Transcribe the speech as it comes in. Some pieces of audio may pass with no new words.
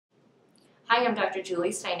Hi, I'm Dr. Julie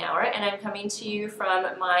Steinauer, and I'm coming to you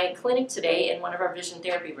from my clinic today in one of our vision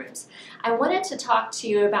therapy rooms. I wanted to talk to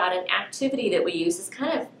you about an activity that we use. It's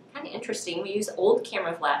kind of interesting. We use old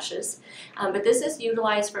camera flashes, but this is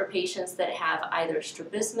utilized for patients that have either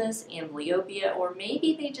strabismus, amblyopia, or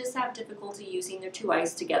maybe they just have difficulty using their two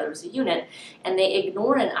eyes together as a unit, and they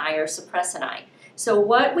ignore an eye or suppress an eye. So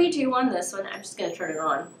what we do on this one, I'm just going to turn it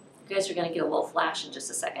on. You guys are going to get a little flash in just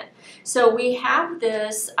a second. So we have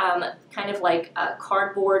this kind of like a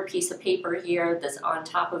cardboard piece of paper here that's on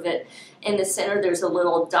top of it. In the center there's a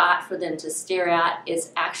little dot for them to stare at.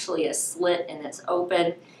 It's actually a slit and it's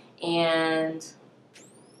open. And,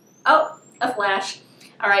 oh, a flash.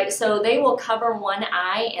 All right, so they will cover one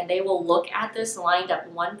eye and they will look at this lined up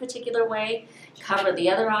one particular way, cover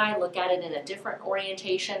the other eye, look at it in a different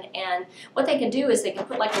orientation, and what they can do is they can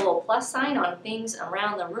put like a little plus sign on things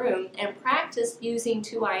around the room and practice using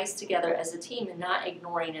two eyes together as a team and not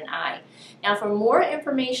ignoring an eye. Now, for more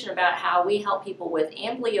information about how we help people with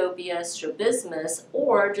amblyopia, strabismus,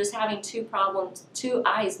 or just having two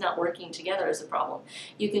eyes not working together as a problem,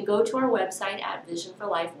 you can go to our website at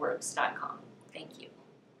visionforlifeworks.com. Thank you.